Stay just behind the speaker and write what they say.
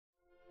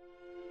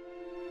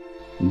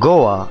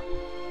Goa,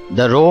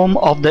 the Rome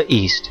of the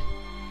East,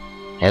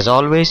 has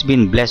always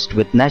been blessed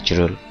with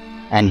natural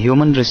and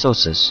human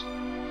resources.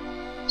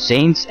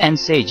 Saints and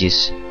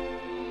sages,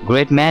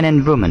 great men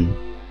and women,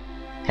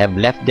 have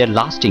left their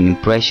lasting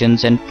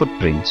impressions and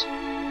footprints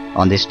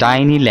on this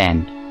tiny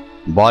land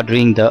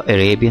bordering the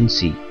Arabian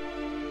Sea.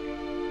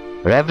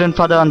 Reverend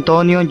Father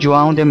Antonio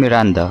Joao de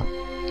Miranda,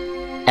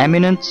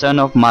 eminent son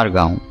of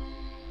Margao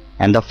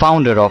and the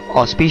founder of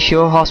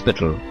Hospicio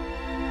Hospital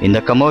in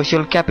the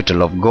commercial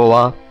capital of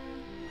Goa,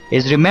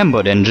 is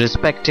remembered and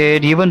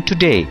respected even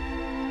today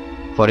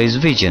for his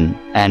vision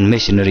and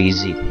missionary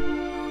zeal.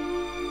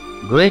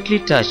 Greatly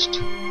touched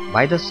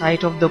by the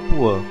sight of the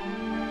poor,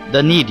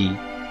 the needy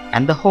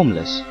and the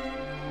homeless,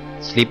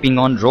 sleeping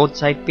on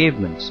roadside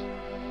pavements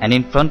and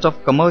in front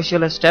of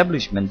commercial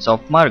establishments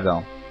of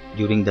Margao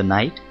during the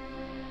night,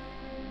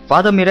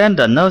 Father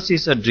Miranda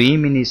nurses a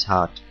dream in his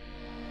heart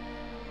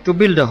to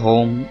build a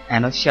home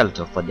and a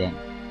shelter for them.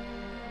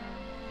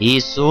 He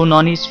is soon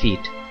on his feet,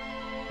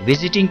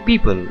 visiting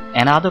people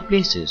and other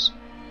places,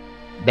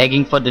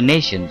 begging for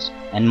donations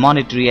and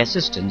monetary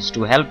assistance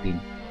to help him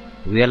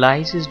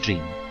realize his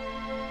dream.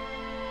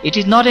 It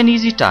is not an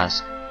easy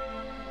task,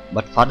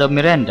 but Father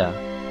Miranda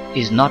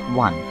is not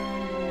one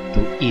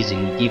to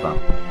easily give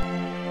up.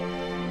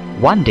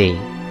 One day,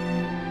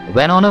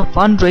 when on a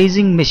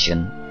fundraising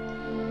mission,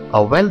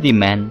 a wealthy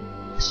man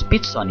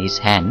spits on his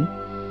hand,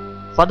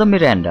 Father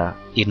Miranda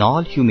in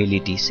all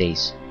humility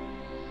says,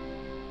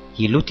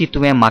 "Hi luti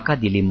तुवें म्हाका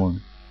दिली म्हूण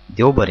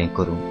देव बरें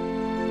करूं.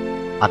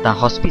 आतां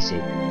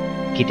हॉस्पिसेक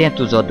कितें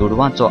तुजो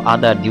दुडवांचो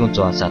आदार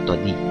दिवचो आसा तो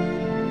दी.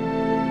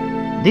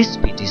 This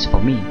spit is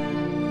for me.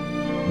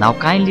 Now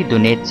kindly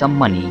donate some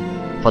money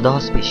for the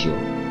hospicio."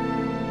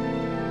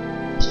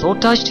 So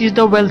touched is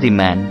the wealthy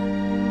man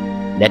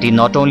that he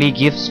not only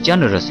gives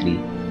generously,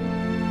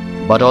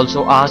 but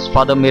also asks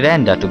Father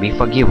Miranda to be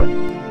forgiven.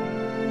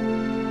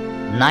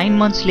 9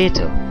 months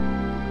later,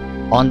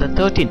 on the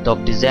 13th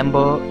of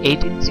December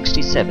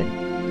 1867,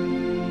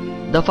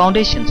 the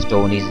foundation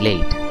stone is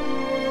laid,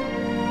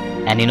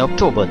 and in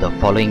October the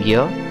following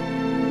year,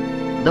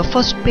 the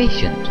first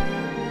patient,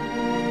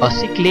 a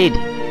sick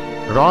lady,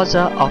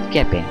 Rosa of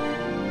Kepen,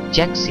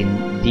 checks in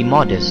the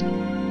modest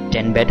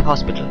 10-bed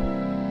hospital.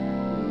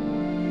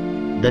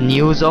 The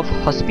news of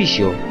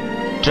Hospicio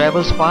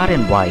travels far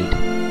and wide,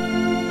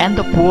 and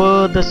the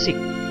poor, the sick,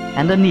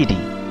 and the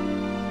needy,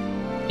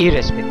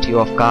 irrespective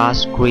of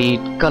caste, creed,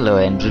 color,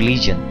 and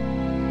religion,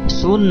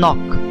 soon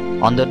knock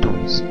on the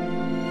doors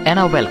and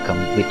are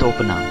welcomed with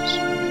open arms.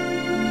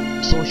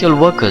 Social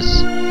workers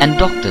and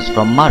doctors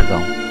from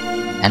Margao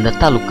and the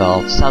taluka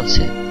of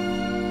Salse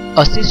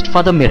assist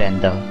Father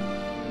Miranda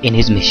in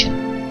his mission.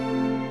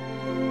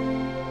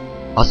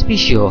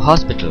 Hospicio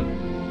Hospital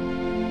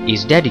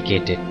is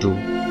dedicated to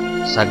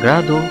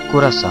Sagrado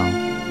Coração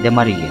de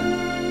Maria,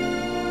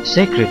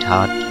 Sacred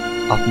Heart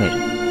of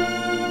Mary.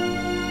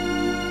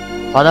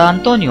 Father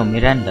Antonio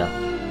Miranda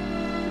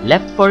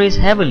left for his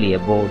heavenly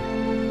abode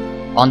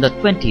on the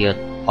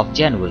 20th of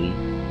January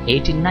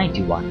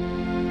 1891,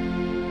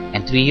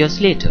 and 3 years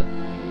later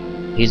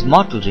his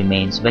mortal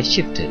remains were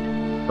shifted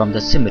from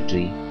the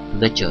cemetery to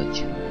the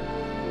church.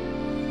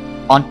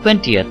 On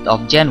 20th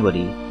of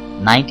January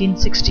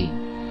 1916,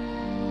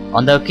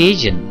 on the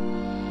occasion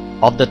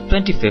of the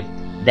 25th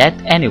death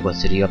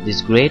anniversary of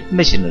this great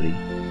missionary,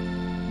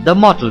 the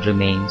mortal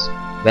remains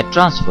were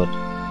transferred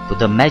to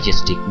the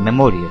majestic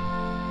memorial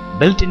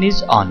built in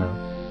his honor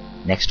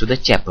next to the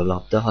chapel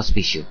of the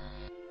Hospicio.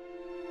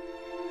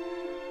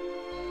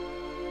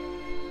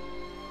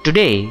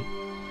 Today,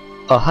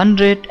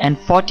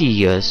 140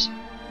 years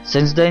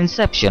since the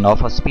inception of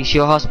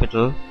Hospicio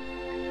Hospital,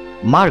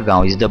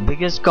 Margao is the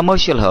biggest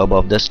commercial hub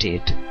of the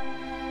state.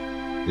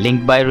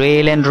 Linked by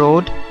rail and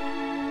road,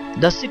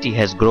 the city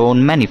has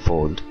grown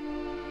manifold.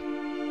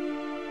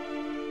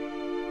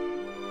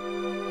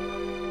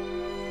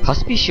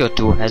 Hospicio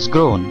too has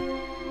grown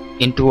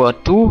into a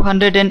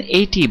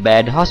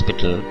 280-bed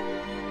hospital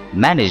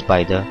managed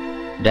by the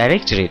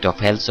Directorate of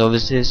Health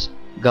Services,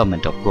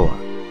 Government of Goa.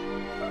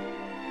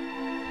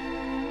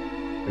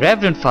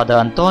 Reverend Father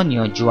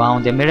Antonio Joao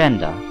de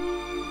Miranda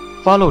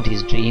followed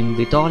his dream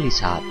with all his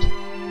heart.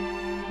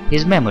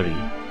 His memory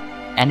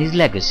and his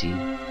legacy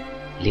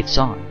lives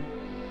on.